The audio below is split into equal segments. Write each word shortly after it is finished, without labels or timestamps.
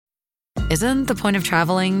Isn't the point of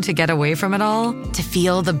traveling to get away from it all? To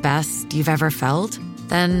feel the best you've ever felt?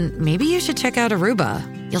 Then maybe you should check out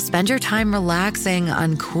Aruba. You'll spend your time relaxing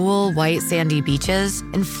on cool, white, sandy beaches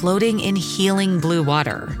and floating in healing blue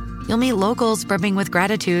water. You'll meet locals brimming with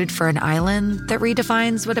gratitude for an island that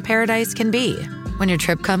redefines what a paradise can be. When your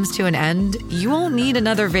trip comes to an end, you won't need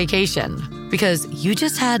another vacation because you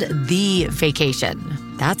just had the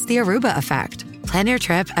vacation. That's the Aruba effect. Plan your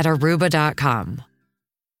trip at Aruba.com.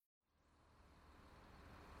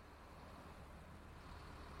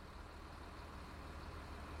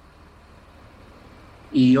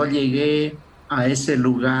 Y yo llegué a ese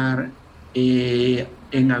lugar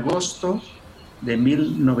en agosto de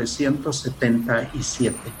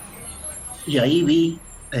 1977. Y ahí vi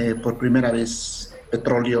por primera vez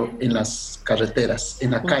petróleo en las carreteras,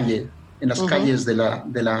 en la calle, en las calles de la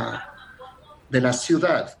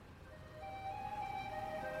ciudad.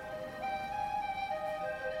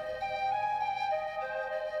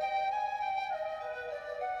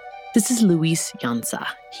 This is Luis Llanza.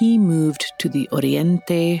 He moved to the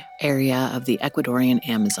Oriente area of the Ecuadorian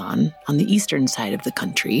Amazon on the eastern side of the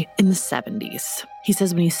country in the 70s. He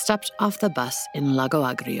says when he stepped off the bus in Lago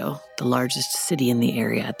Agrio, the largest city in the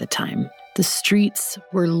area at the time, the streets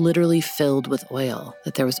were literally filled with oil,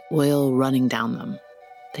 that there was oil running down them,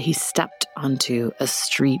 that he stepped onto a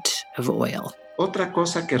street of oil. Otra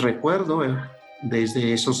cosa que recuerdo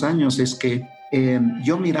desde esos años es que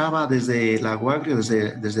yo miraba desde Lago Agrio,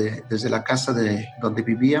 desde la casa donde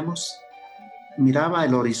vivíamos, miraba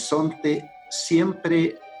el horizonte,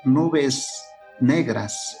 siempre nubes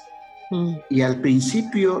negras. Y al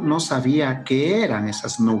principio no sabía qué eran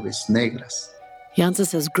esas nubes negras. Llanza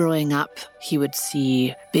says growing up, he would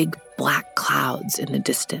see big black clouds in the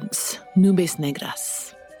distance, nubes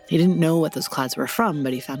negras. He didn't know what those clouds were from,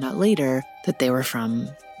 but he found out later that they were from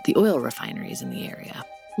the oil refineries in the area.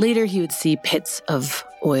 Later, he would see pits of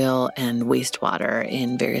oil and wastewater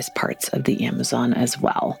in various parts of the Amazon as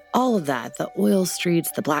well. All of that, the oil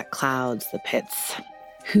streets, the black clouds, the pits,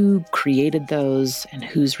 who created those and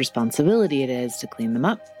whose responsibility it is to clean them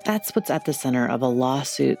up, that's what's at the center of a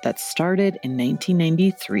lawsuit that started in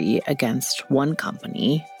 1993 against one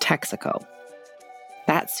company, Texaco.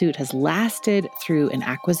 That suit has lasted through an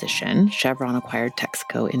acquisition. Chevron acquired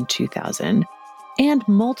Texaco in 2000. And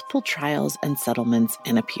multiple trials and settlements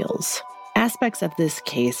and appeals. Aspects of this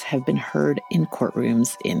case have been heard in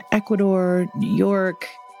courtrooms in Ecuador, New York,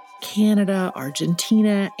 Canada,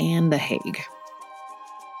 Argentina, and The Hague.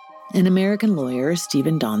 An American lawyer,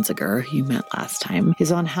 Stephen Donziger, who you met last time,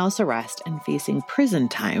 is on house arrest and facing prison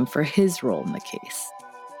time for his role in the case.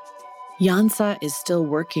 Llanza is still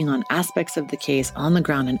working on aspects of the case on the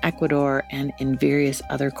ground in Ecuador and in various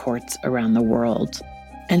other courts around the world.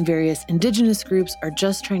 And various indigenous groups are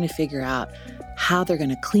just trying to figure out how they're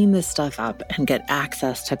going to clean this stuff up and get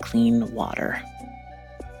access to clean water.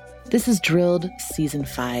 This is Drilled Season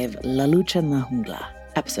 5, La Lucha en la Jungla,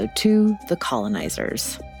 Episode 2, The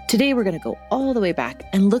Colonizers. Today we're going to go all the way back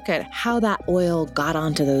and look at how that oil got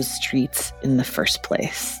onto those streets in the first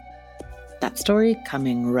place. That story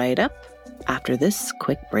coming right up after this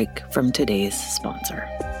quick break from today's sponsor.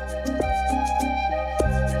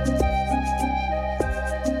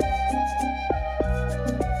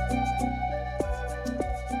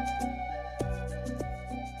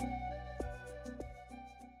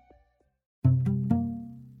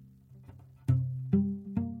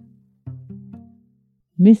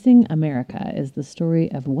 Missing America is the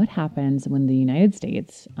story of what happens when the United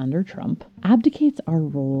States, under Trump, abdicates our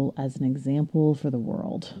role as an example for the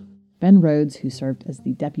world. Ben Rhodes, who served as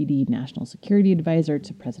the Deputy National Security Advisor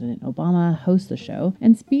to President Obama, hosts the show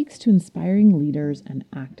and speaks to inspiring leaders and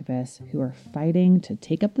activists who are fighting to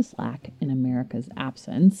take up the slack in America's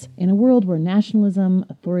absence in a world where nationalism,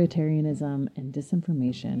 authoritarianism, and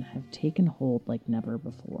disinformation have taken hold like never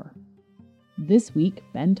before. This week,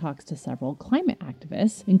 Ben talks to several climate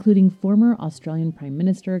activists, including former Australian Prime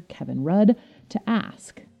Minister Kevin Rudd, to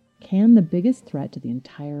ask, can the biggest threat to the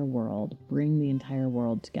entire world bring the entire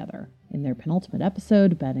world together? In their penultimate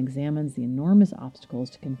episode, Ben examines the enormous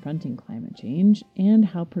obstacles to confronting climate change and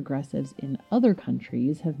how progressives in other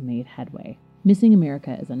countries have made headway. Missing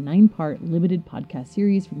America is a 9-part limited podcast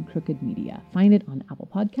series from Crooked Media. Find it on Apple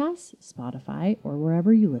Podcasts, Spotify, or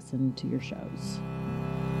wherever you listen to your shows.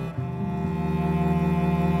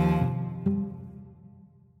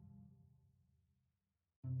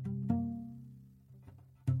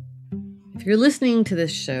 If you're listening to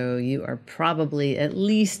this show, you are probably at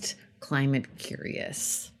least climate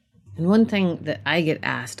curious. And one thing that I get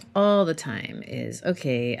asked all the time is,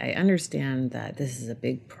 okay, I understand that this is a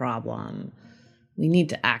big problem. We need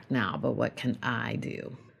to act now, but what can I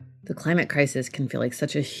do? The climate crisis can feel like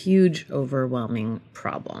such a huge, overwhelming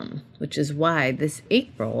problem, which is why this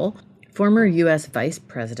April, former U.S. Vice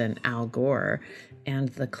President Al Gore and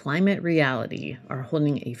The Climate Reality are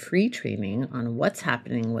holding a free training on what's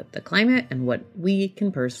happening with the climate and what we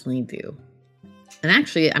can personally do. And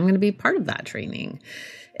actually, I'm going to be part of that training.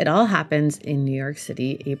 It all happens in New York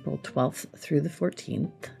City, April 12th through the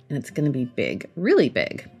 14th, and it's going to be big, really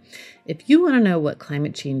big. If you want to know what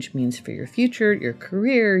climate change means for your future, your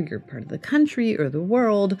career, your part of the country, or the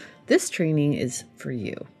world, this training is for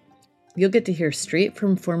you. You'll get to hear straight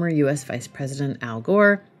from former U.S. Vice President Al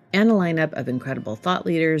Gore and a lineup of incredible thought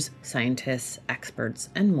leaders, scientists, experts,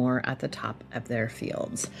 and more at the top of their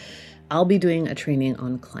fields. I'll be doing a training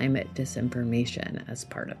on climate disinformation as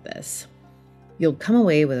part of this. You'll come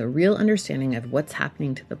away with a real understanding of what's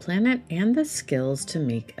happening to the planet and the skills to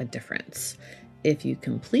make a difference. If you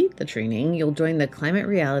complete the training, you'll join the Climate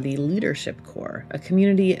Reality Leadership Corps, a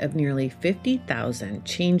community of nearly 50,000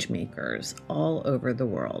 change makers all over the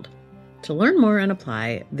world. To learn more and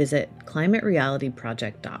apply, visit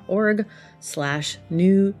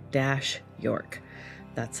climaterealityproject.org/new-york.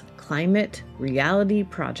 That's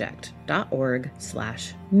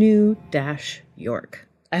climaterealityproject.org/new-york.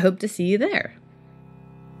 I hope to see you there.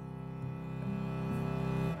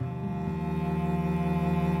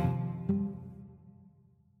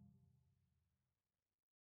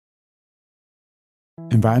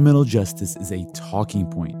 Environmental justice is a talking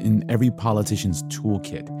point in every politician's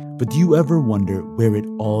toolkit. But do you ever wonder where it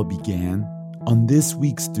all began? On this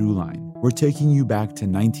week's Throughline, we're taking you back to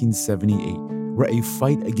 1978, where a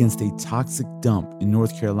fight against a toxic dump in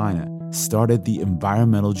North Carolina started the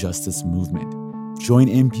environmental justice movement. Join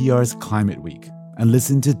NPR's Climate Week and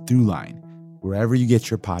listen to Throughline wherever you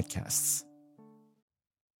get your podcasts.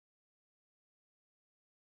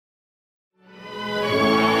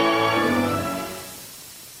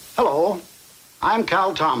 Hello, I'm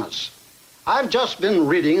Cal Thomas. I've just been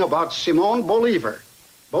reading about Simon Bolivar.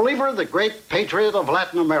 Bolivar, the great patriot of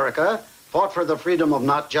Latin America, fought for the freedom of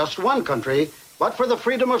not just one country, but for the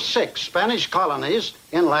freedom of 6 Spanish colonies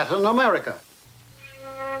in Latin America.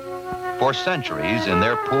 For centuries, in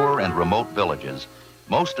their poor and remote villages,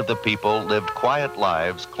 most of the people lived quiet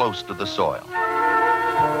lives close to the soil.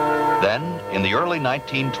 Then, in the early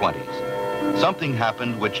 1920s, something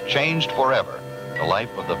happened which changed forever the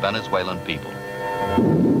life of the Venezuelan people.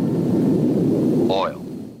 Oil.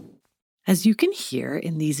 As you can hear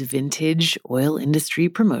in these vintage oil industry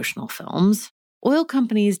promotional films, oil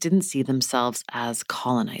companies didn't see themselves as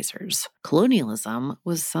colonizers. Colonialism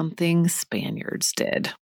was something Spaniards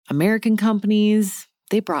did. American companies,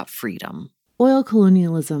 they brought freedom. Oil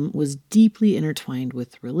colonialism was deeply intertwined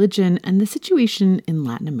with religion, and the situation in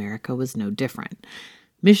Latin America was no different.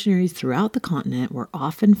 Missionaries throughout the continent were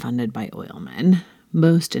often funded by oilmen,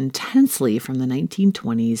 most intensely from the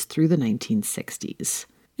 1920s through the 1960s.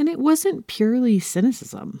 And it wasn't purely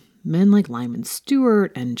cynicism. Men like Lyman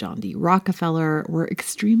Stewart and John D. Rockefeller were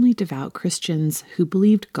extremely devout Christians who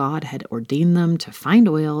believed God had ordained them to find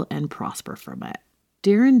oil and prosper from it.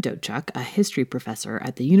 Darren Dochuk, a history professor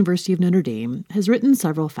at the University of Notre Dame, has written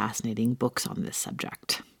several fascinating books on this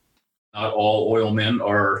subject. Not all oilmen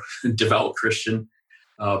are devout Christian,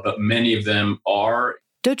 but many of them are.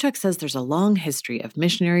 Dochuk says there's a long history of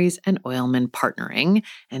missionaries and oilmen partnering,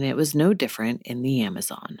 and it was no different in the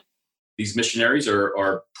Amazon. These missionaries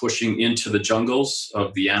are pushing into the jungles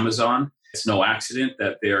of the Amazon. It's no accident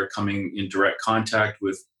that they are coming in direct contact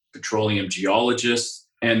with petroleum geologists,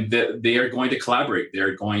 and that they are going to collaborate.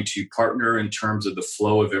 They're going to partner in terms of the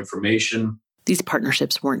flow of information. These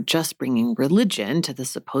partnerships weren't just bringing religion to the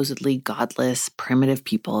supposedly godless, primitive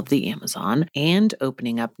people of the Amazon and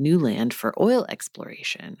opening up new land for oil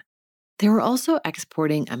exploration. They were also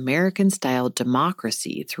exporting American-style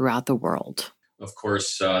democracy throughout the world. Of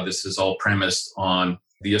course, this is all premised on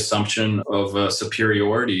the assumption of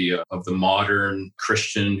superiority of the modern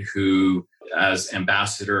Christian who, as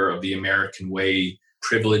ambassador of the American way,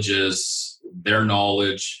 privileges their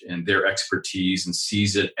knowledge and their expertise and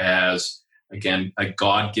sees it as, again, a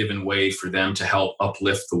God-given way for them to help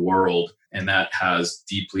uplift the world. And that has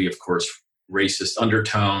deeply, of course, racist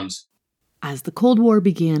undertones. As the Cold War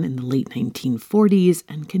began in the late 1940s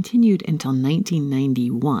and continued until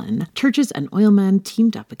 1991, churches and oilmen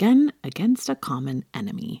teamed up again against a common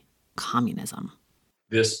enemy, communism.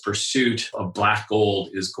 This pursuit of black gold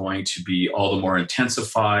is going to be all the more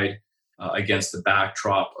intensified against the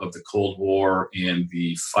backdrop of the Cold War and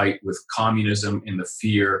the fight with communism and the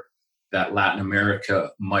fear that Latin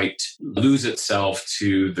America might lose itself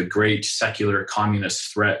to the great secular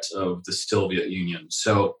communist threat of the Soviet Union.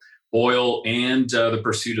 So oil and the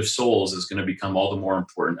pursuit of souls is going to become all the more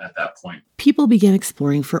important at that point. People began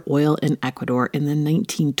exploring for oil in Ecuador in the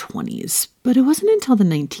 1920s, but it wasn't until the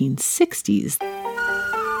 1960s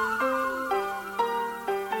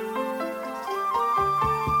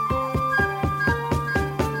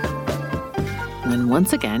when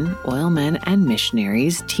once again, oil men and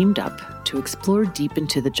missionaries teamed up to explore deep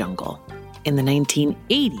into the jungle. In the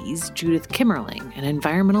 1980s, Judith Kimmerling, an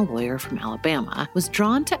environmental lawyer from Alabama, was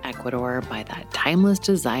drawn to Ecuador by that timeless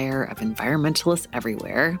desire of environmentalists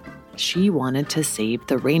everywhere. She wanted to save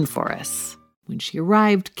the rainforests. When she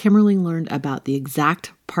arrived, Kimmerling learned about the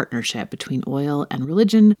exact partnership between oil and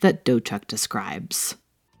religion that Dochuk describes.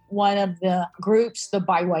 One of the groups, the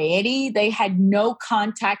Baywaeri, they had no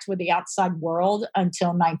contact with the outside world until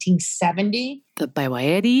 1970. The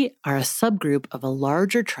Baywaeri are a subgroup of a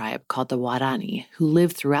larger tribe called the Guarani, who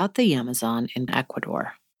live throughout the Amazon in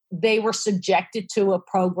Ecuador. They were subjected to a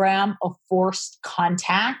program of forced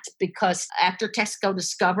contact because after Texaco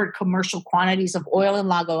discovered commercial quantities of oil in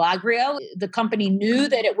Lago Agrio, the company knew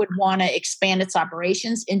that it would want to expand its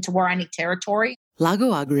operations into Guarani territory.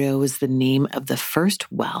 Lago Agrio was the name of the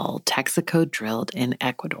first well Texaco drilled in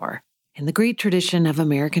Ecuador. In the great tradition of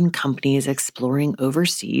American companies exploring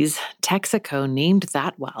overseas, Texaco named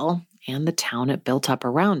that well and the town it built up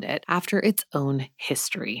around it after its own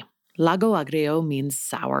history. Lago Agrio means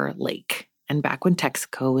sour lake, and back when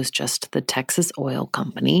Texaco was just the Texas Oil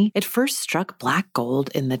Company, it first struck black gold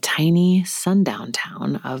in the tiny sundown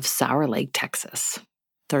town of Sour Lake, Texas.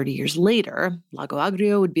 30 years later, Lago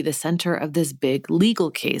Agrio would be the center of this big legal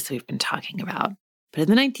case we've been talking about. But in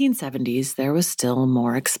the 1970s, there was still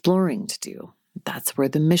more exploring to do. That's where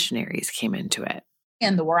the missionaries came into it.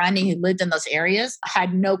 And the Guarani who lived in those areas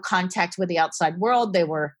had no contact with the outside world. They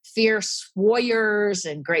were fierce warriors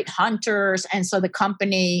and great hunters. And so the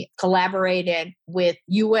company collaborated with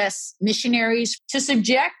U.S. missionaries to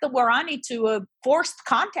subject the Guarani to a forced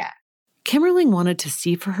contact. Kimmerling wanted to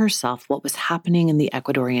see for herself what was happening in the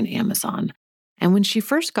Ecuadorian Amazon. And when she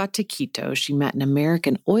first got to Quito, she met an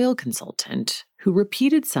American oil consultant who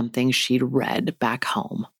repeated something she'd read back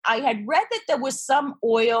home. I had read that there was some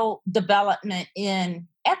oil development in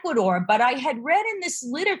Ecuador, but I had read in this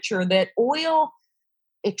literature that oil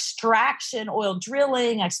extraction, oil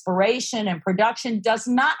drilling, exploration, and production does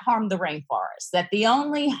not harm the rainforest, that the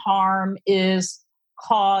only harm is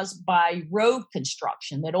caused by road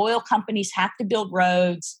construction, that oil companies have to build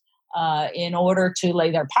roads in order to lay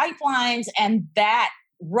their pipelines, and that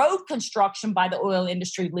road construction by the oil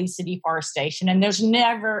industry leads to deforestation, and there's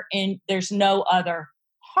no other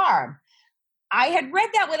harm. I had read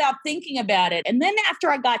that without thinking about it. And then after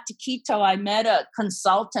I got to Quito, I met a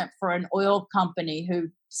consultant for an oil company who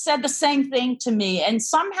said the same thing to me. And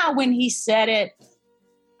somehow when he said it,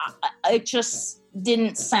 it just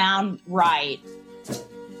didn't sound right.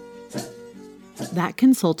 That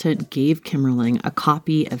consultant gave Kimmerling a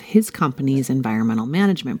copy of his company's environmental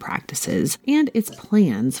management practices and its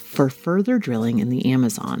plans for further drilling in the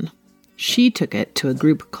Amazon. She took it to a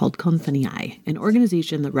group called Confaniai, an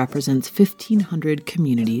organization that represents 1,500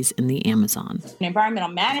 communities in the Amazon. An environmental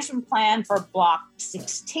management plan for Block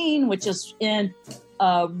 16, which is in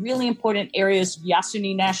really important areas of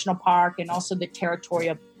Yasuni National Park and also the territory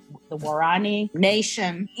of the Guarani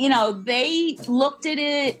Nation. You know, they looked at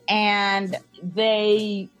it and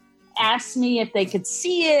they asked me if they could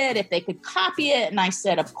see it, if they could copy it. And I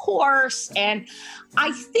said, of course. And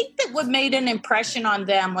I think that what made an impression on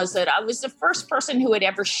them was that I was the first person who had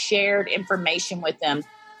ever shared information with them.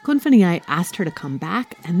 Confaniai asked her to come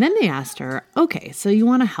back, and then they asked her, okay, so you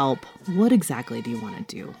want to help. What exactly do you want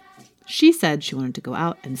to do? She said she wanted to go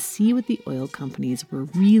out and see what the oil companies were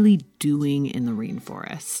really doing in the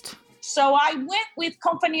rainforest. So I went with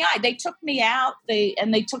Confaniai. They took me out, they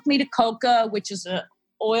took me to Coca, which is a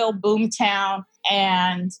oil boom town,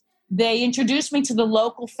 and they introduced me to the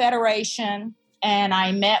local federation, and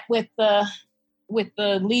I met with the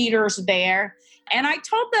leaders there, and I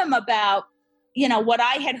told them about, you know, what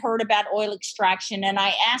I had heard about oil extraction, and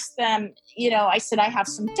I asked them, you know, I said, I have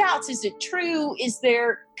some doubts. Is it true? Is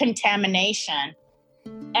there contamination?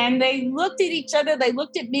 And they looked at each other. They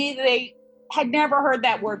looked at me. They had never heard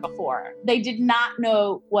that word before. They did not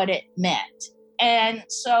know what it meant. And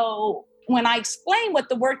so when I explained what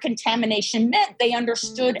the word contamination meant, they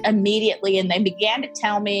understood immediately, and they began to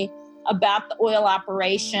tell me about the oil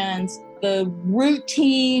operations, the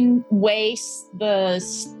routine waste, the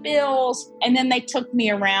spills, and then they took me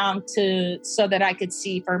around so that I could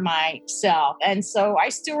see for myself. And so I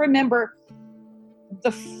still remember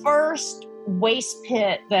the first waste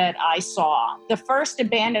pit that I saw, the first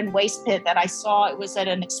abandoned waste pit that I saw. It was at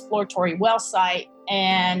an exploratory well site,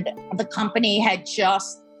 and the company had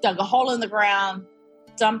just dug a hole in the ground,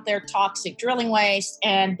 dumped their toxic drilling waste,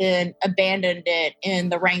 and then abandoned it in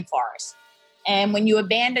the rainforest. And when you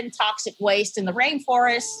abandon toxic waste in the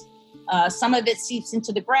rainforest, some of it seeps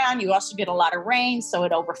into the ground. You also get a lot of rain, so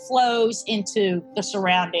it overflows into the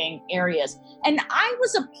surrounding areas. And I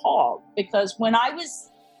was appalled because when I was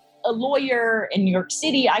a lawyer in New York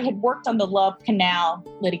City, I had worked on the Love Canal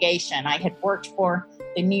litigation. I had worked for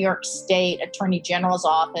the New York State Attorney General's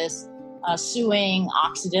office, suing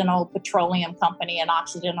Occidental Petroleum Company and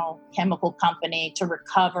Occidental Chemical Company to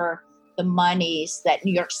recover the monies that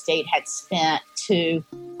New York State had spent to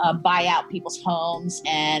buy out people's homes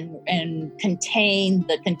and contain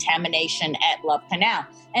the contamination at Love Canal.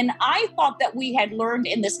 And I thought that we had learned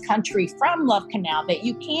in this country from Love Canal that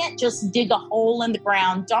you can't just dig a hole in the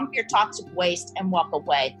ground, dump your toxic waste, and walk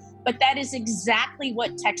away. But that is exactly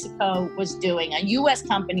what Texaco was doing, a U.S.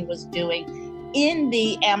 company was doing in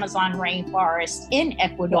the Amazon rainforest in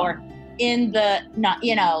Ecuador. I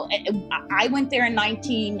went there in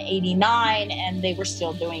 1989 and they were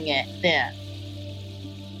still doing it then.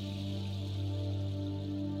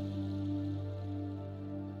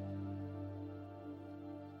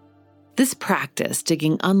 This practice,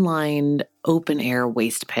 digging unlined, open-air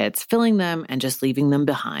waste pits, filling them and just leaving them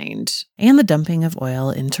behind, and the dumping of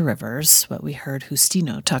oil into rivers, what we heard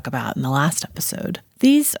Justino talk about in the last episode,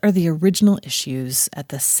 these are the original issues at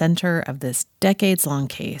the center of this decades-long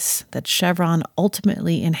case that Chevron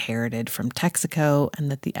ultimately inherited from Texaco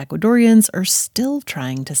and that the Ecuadorians are still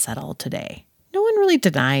trying to settle today. No one really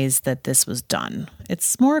denies that this was done.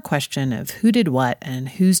 It's more a question of who did what and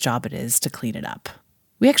whose job it is to clean it up.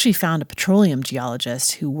 We actually found a petroleum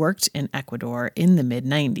geologist who worked in Ecuador in the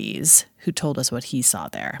mid-90s who told us what he saw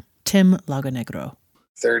there. Tim Lagonegro.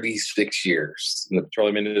 36 years in the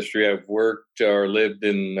petroleum industry. I've worked or lived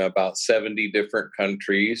in about 70 different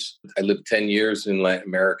countries. I lived 10 years in Latin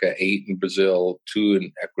America, 8 in Brazil, 2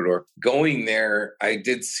 in Ecuador. Going there, I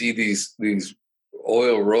did see these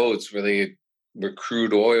oil roads where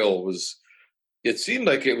crude oil was. It seemed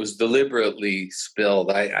like it was deliberately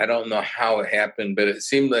spilled. I don't know how it happened, but it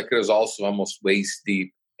seemed like it was also almost waist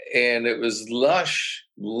deep. And it was lush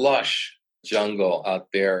jungle out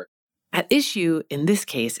there. At issue in this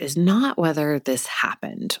case is not whether this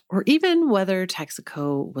happened or even whether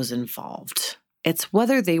Texaco was involved. It's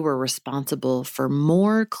whether they were responsible for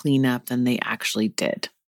more cleanup than they actually did.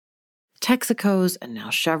 Texaco's and now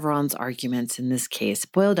Chevron's arguments in this case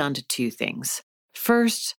boil down to 2 things.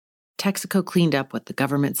 First, Texaco cleaned up what the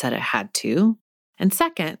government said it had to. And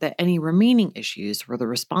second, that any remaining issues were the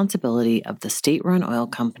responsibility of the state-run oil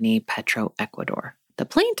company Petroecuador. The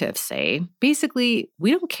plaintiffs say, basically, we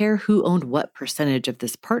don't care who owned what percentage of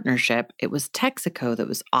this partnership, it was Texaco that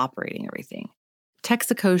was operating everything.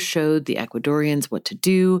 Texaco showed the Ecuadorians what to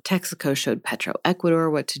do, Texaco showed Petroecuador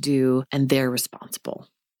what to do, and they're responsible.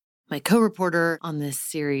 My co-reporter on this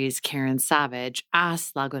series, Karen Savage,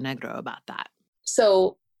 asked Lagonegro about that.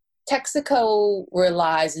 So Texaco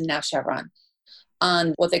relies, and now Chevron,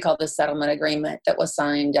 on what they call the settlement agreement that was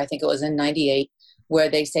signed, I think it was in 98, where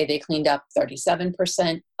they say they cleaned up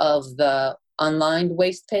 37% of the unlined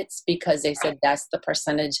waste pits because they said that's the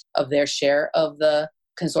percentage of their share of the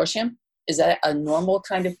consortium. Is that a normal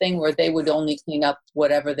kind of thing where they would only clean up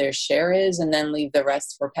whatever their share is and then leave the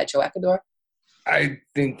rest for Petroecuador? I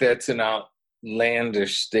think that's an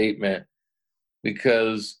outlandish statement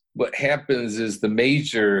because what happens is the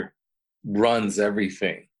major runs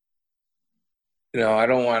everything. I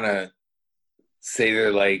don't want to say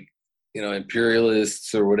they're like,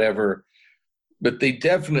 imperialists or whatever, but they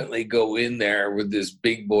definitely go in there with this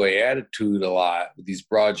big boy attitude a lot, with these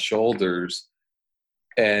broad shoulders,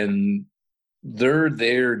 and they're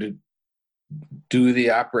there to do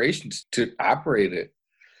the operations, to operate it.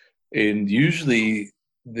 And usually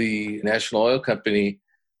the National Oil Company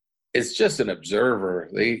is just an observer.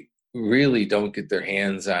 They really don't get their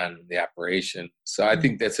hands on the operation. So I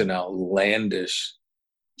think that's an outlandish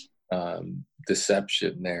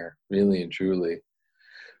deception there, really and truly.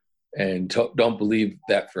 And don't believe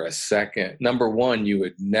that for a second. Number one, you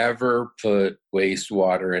would never put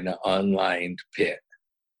wastewater in an unlined pit.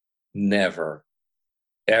 Never.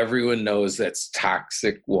 Everyone knows that's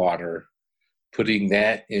toxic water. Putting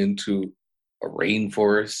that into a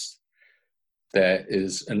rainforest, that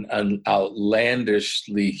is an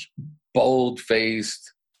outlandishly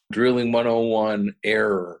bold-faced drilling 101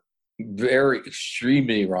 error. Very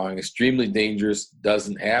extremely wrong, extremely dangerous,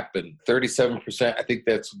 doesn't happen. 37%, I think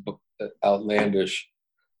that's outlandish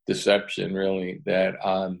deception, really, that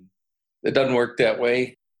it doesn't work that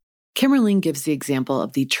way. Kimmerling gives the example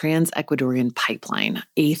of the Trans-Ecuadorian Pipeline,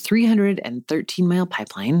 a 313-mile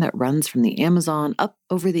pipeline that runs from the Amazon up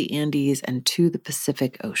over the Andes and to the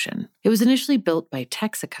Pacific Ocean. It was initially built by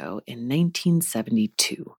Texaco in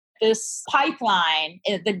 1972. This pipeline,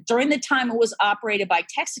 during the time it was operated by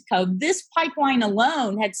Texaco, this pipeline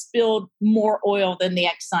alone had spilled more oil than the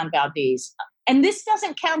Exxon Valdez. And this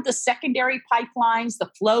doesn't count the secondary pipelines,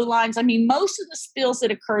 the flow lines. I mean, most of the spills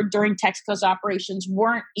that occurred during Texaco's operations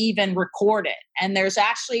weren't even recorded. And there's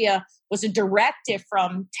actually was a directive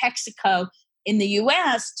from Texaco in the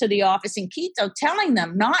U.S. to the office in Quito telling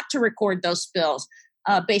them not to record those spills,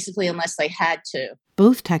 basically unless they had to.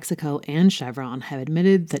 Both Texaco and Chevron have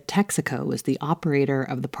admitted that Texaco was the operator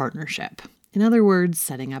of the partnership. In other words,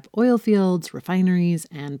 setting up oil fields, refineries,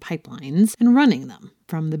 and pipelines, and running them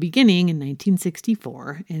from the beginning in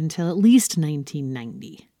 1964 until at least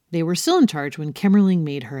 1990. They were still in charge when Kimmerling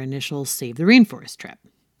made her initial Save the Rainforest trip.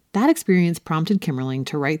 That experience prompted Kimmerling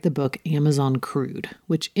to write the book Amazon Crude,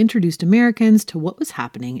 which introduced Americans to what was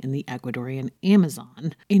happening in the Ecuadorian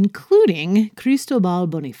Amazon, including Cristobal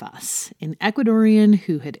Bonifaz, an Ecuadorian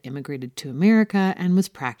who had immigrated to America and was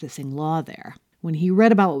practicing law there. When he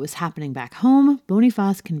read about what was happening back home,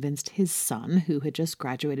 Bonifaz convinced his son, who had just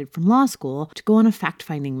graduated from law school, to go on a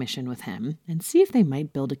fact-finding mission with him and see if they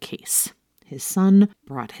might build a case. His son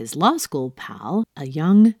brought his law school pal, a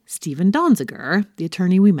young Stephen Donziger, the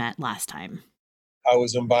attorney we met last time. I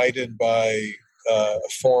was invited by a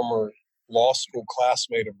former law school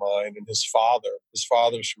classmate of mine and his father. His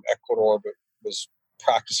father's from Ecuador, but was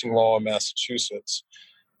practicing law in Massachusetts,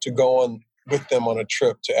 to go on with them on a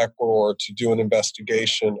trip to Ecuador to do an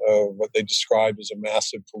investigation of what they described as a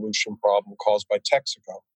massive pollution problem caused by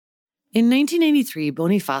Texaco. In 1993,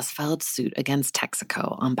 Bonifaz filed suit against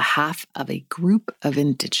Texaco on behalf of a group of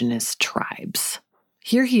indigenous tribes.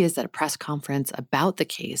 Here he is at a press conference about the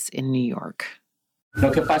case in New York.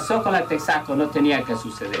 Lo que pasó con la Texaco no tenía que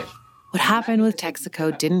suceder. What happened with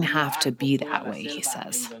Texaco didn't have to be that way, he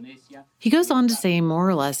says. He goes on to say more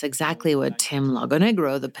or less exactly what Tim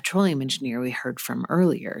Lagonegro, the petroleum engineer we heard from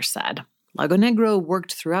earlier, said. Lagonegro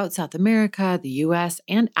worked throughout South America, the U.S.,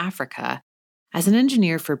 and Africa as an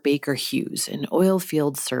engineer for Baker Hughes, an oil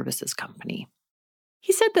field services company.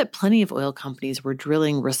 He said that plenty of oil companies were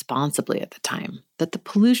drilling responsibly at the time, that the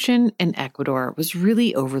pollution in Ecuador was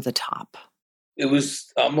really over the top. It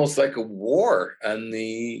was almost like a war on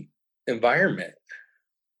the environment.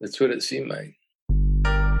 That's what it seemed like.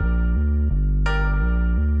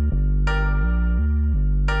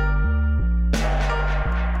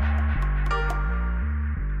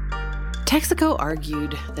 Texaco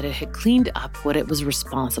argued that it had cleaned up what it was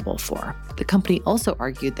responsible for. The company also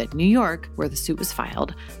argued that New York, where the suit was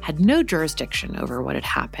filed, had no jurisdiction over what had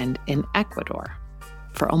happened in Ecuador.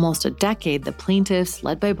 For almost a decade, the plaintiffs,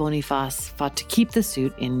 led by Bonifaz, fought to keep the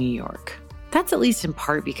suit in New York. That's at least in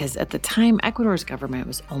part because at the time, Ecuador's government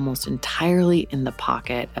was almost entirely in the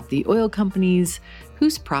pocket of the oil companies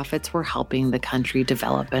whose profits were helping the country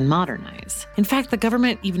develop and modernize. In fact, the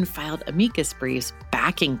government even filed amicus briefs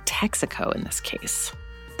backing Texaco in this case.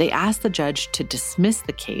 They asked the judge to dismiss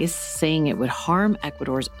the case, saying it would harm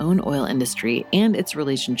Ecuador's own oil industry and its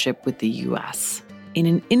relationship with the U.S. In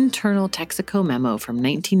an internal Texaco memo from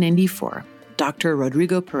 1994, Dr.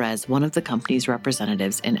 Rodrigo Perez, one of the company's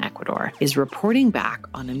representatives in Ecuador, is reporting back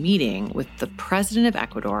on a meeting with the president of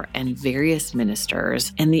Ecuador and various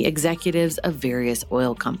ministers and the executives of various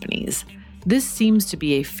oil companies. This seems to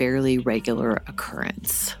be a fairly regular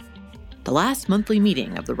occurrence. The last monthly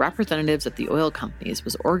meeting of the representatives of the oil companies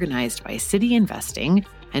was organized by City Investing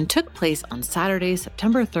and took place on Saturday,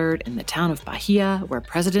 September 3rd in the town of Bahia, where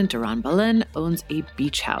President Duran Belen owns a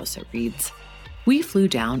beach house, it reads. We flew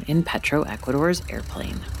down in Petroecuador's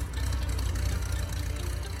airplane.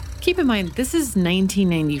 Keep in mind, this is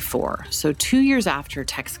 1994, so 2 years after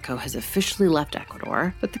Texaco has officially left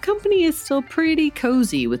Ecuador, but the company is still pretty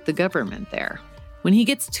cozy with the government there. When he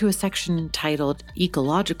gets to a section titled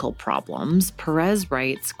Ecological Problems, Perez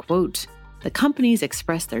writes, quote, the companies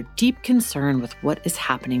express their deep concern with what is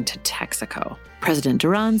happening to Texaco. President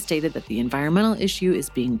Duran stated that the environmental issue is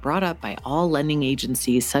being brought up by all lending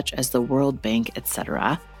agencies such as the World Bank,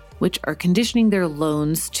 etc., which are conditioning their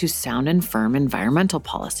loans to sound and firm environmental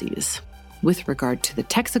policies. With regard to the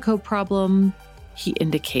Texaco problem, he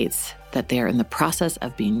indicates that they are in the process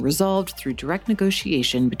of being resolved through direct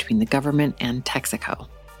negotiation between the government and Texaco.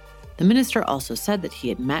 The minister also said that he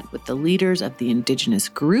had met with the leaders of the indigenous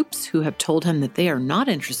groups who have told him that they are not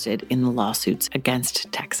interested in the lawsuits against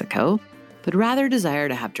Texaco, but rather desire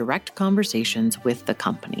to have direct conversations with the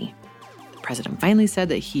company. The president finally said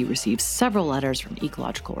that he received several letters from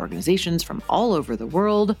ecological organizations from all over the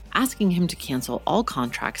world asking him to cancel all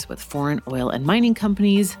contracts with foreign oil and mining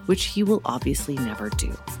companies, which he will obviously never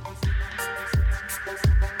do.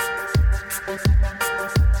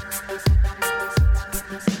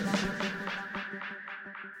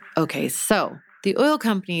 Okay, so the oil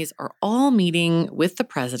companies are all meeting with the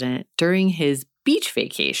president during his beach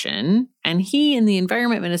vacation, and he and the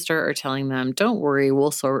environment minister are telling them, don't worry, we'll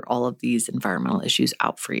sort all of these environmental issues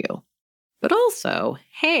out for you. But also,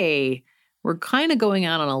 hey, we're kind of going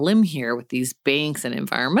out on a limb here with these banks and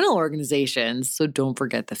environmental organizations, so don't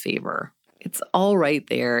forget the favor. It's all right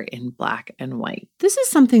there in black and white. This is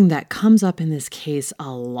something that comes up in this case a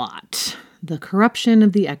lot. The corruption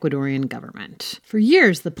of the Ecuadorian government. For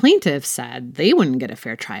years, the plaintiffs said they wouldn't get a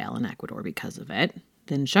fair trial in Ecuador because of it.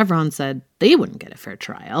 Then Chevron said they wouldn't get a fair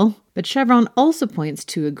trial. But Chevron also points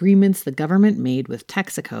to agreements the government made with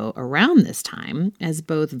Texaco around this time as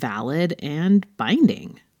both valid and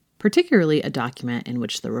binding, particularly a document in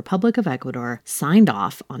which the Republic of Ecuador signed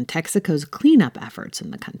off on Texaco's cleanup efforts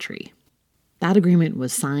in the country. That agreement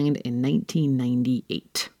was signed in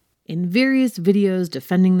 1998. In various videos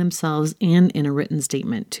defending themselves and in a written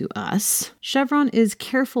statement to us, Chevron is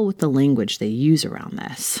careful with the language they use around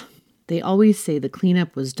this. They always say the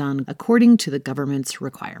cleanup was done according to the government's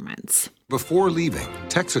requirements. Before leaving,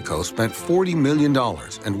 Texaco spent $40 million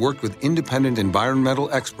and worked with independent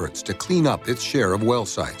environmental experts to clean up its share of well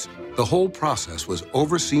sites. The whole process was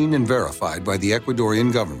overseen and verified by the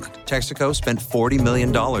Ecuadorian government. Texaco spent $40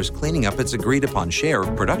 million cleaning up its agreed-upon share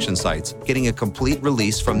of production sites, getting a complete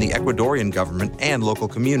release from the Ecuadorian government and local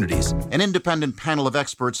communities. An independent panel of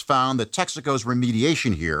experts found that Texaco's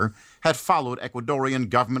remediation here had followed Ecuadorian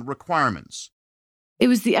government requirements. It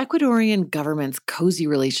was the Ecuadorian government's cozy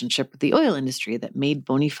relationship with the oil industry that made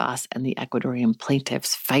Bonifaz and the Ecuadorian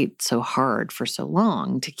plaintiffs fight so hard for so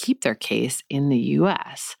long to keep their case in the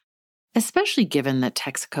U.S., especially given that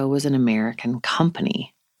Texaco was an American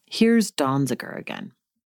company. Here's Donziger again.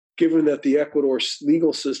 Given that the Ecuador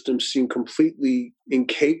legal system seemed completely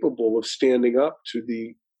incapable of standing up to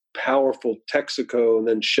the powerful Texaco and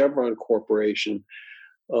then Chevron Corporation,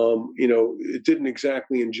 it didn't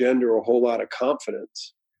exactly engender a whole lot of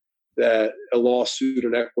confidence that a lawsuit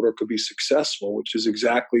in Ecuador could be successful, which is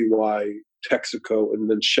exactly why Texaco and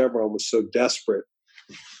then Chevron was so desperate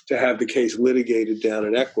to have the case litigated down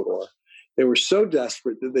in Ecuador. They were so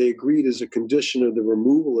desperate that they agreed as a condition of the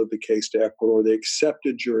removal of the case to Ecuador, they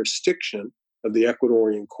accepted jurisdiction of the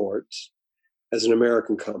Ecuadorian courts as an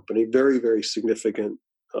American company. Very, very significant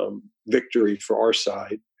victory for our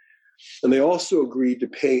side. And they also agreed to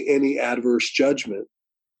pay any adverse judgment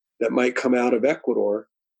that might come out of Ecuador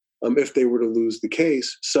if they were to lose the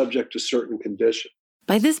case, subject to certain conditions.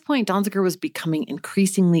 By this point, Donziger was becoming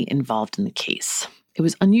increasingly involved in the case. It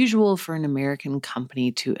was unusual for an American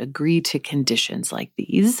company to agree to conditions like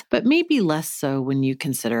these, but maybe less so when you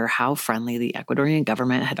consider how friendly the Ecuadorian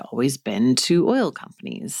government had always been to oil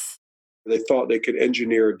companies. They thought they could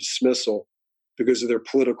engineer a dismissal because of their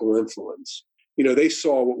political influence. They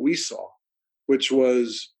saw what we saw, which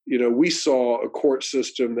was, we saw a court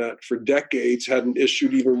system that for decades hadn't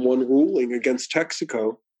issued even one ruling against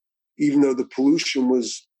Texaco, even though the pollution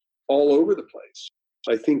was all over the place.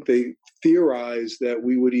 I think they theorized that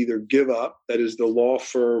we would either give up, that is the law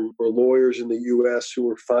firm or lawyers in the U.S. who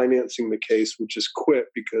were financing the case would just quit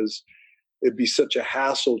because it'd be such a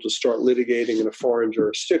hassle to start litigating in a foreign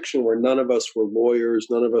jurisdiction where none of us were lawyers,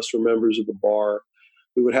 none of us were members of the bar.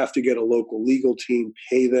 We would have to get a local legal team,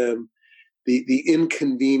 pay them. The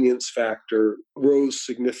inconvenience factor rose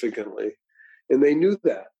significantly, and they knew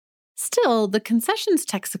that. Still, the concessions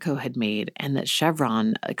Texaco had made and that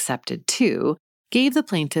Chevron accepted too gave the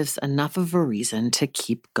plaintiffs enough of a reason to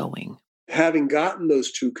keep going. Having gotten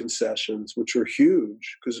those two concessions, which are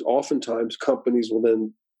huge, because oftentimes companies will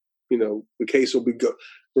then, the case will be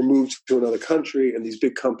removed to another country, and these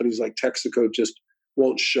big companies like Texaco just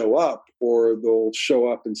won't show up, or they'll show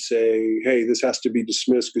up and say, hey, this has to be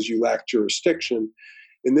dismissed because you lack jurisdiction.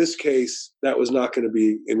 In this case, that was not going to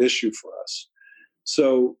be an issue for us.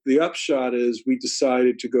 So the upshot is we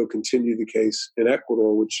decided to go continue the case in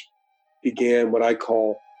Ecuador, which began what I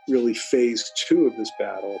call really phase 2 of this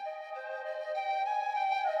battle.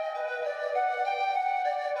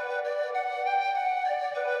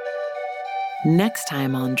 Next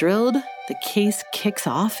time on Drilled, the case kicks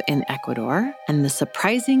off in Ecuador and the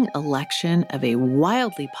surprising election of a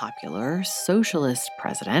wildly popular socialist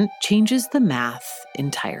president changes the math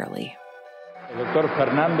entirely. El doctor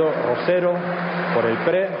Fernando Rosero por el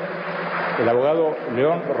PRE, el abogado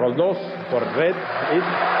León Roldós por Red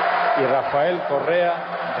y Rafael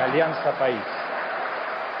Correa de Alianza País.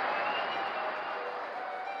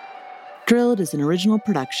 Drilled is an original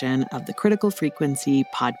production of the Critical Frequency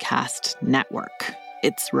Podcast Network.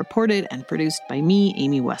 It's reported and produced by me,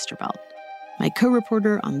 Amy Westervelt. My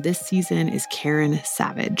co-reporter on this season is Karen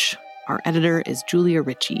Savage. Our editor is Julia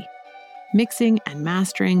Ritchie. Mixing and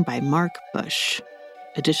mastering by Mark Bush.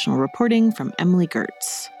 Additional reporting from Emily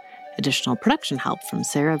Gertz. Additional production help from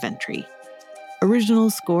Sarah Ventry. Original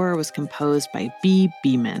score was composed by B.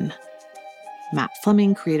 Beeman. Matt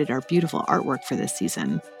Fleming created our beautiful artwork for this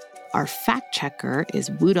season. Our fact checker is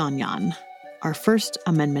Wudon Yan. Our First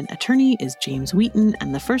Amendment attorney is James Wheaton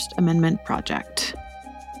and the First Amendment Project.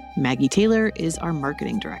 Maggie Taylor is our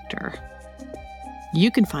marketing director. You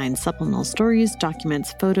can find supplemental stories,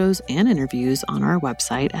 documents, photos, and interviews on our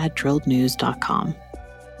website at drillednews.com.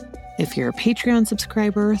 If you're a Patreon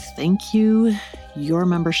subscriber, thank you. Your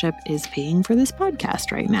membership is paying for this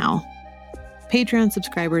podcast right now. Patreon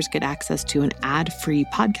subscribers get access to an ad-free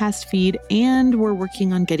podcast feed, and we're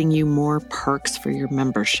working on getting you more perks for your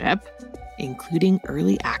membership, including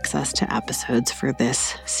early access to episodes for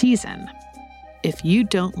this season. If you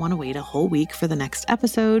don't want to wait a whole week for the next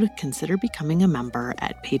episode, consider becoming a member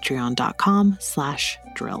at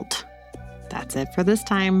patreon.com/drilled. That's it for this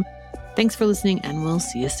time. Thanks for listening, and we'll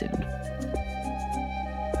see you soon.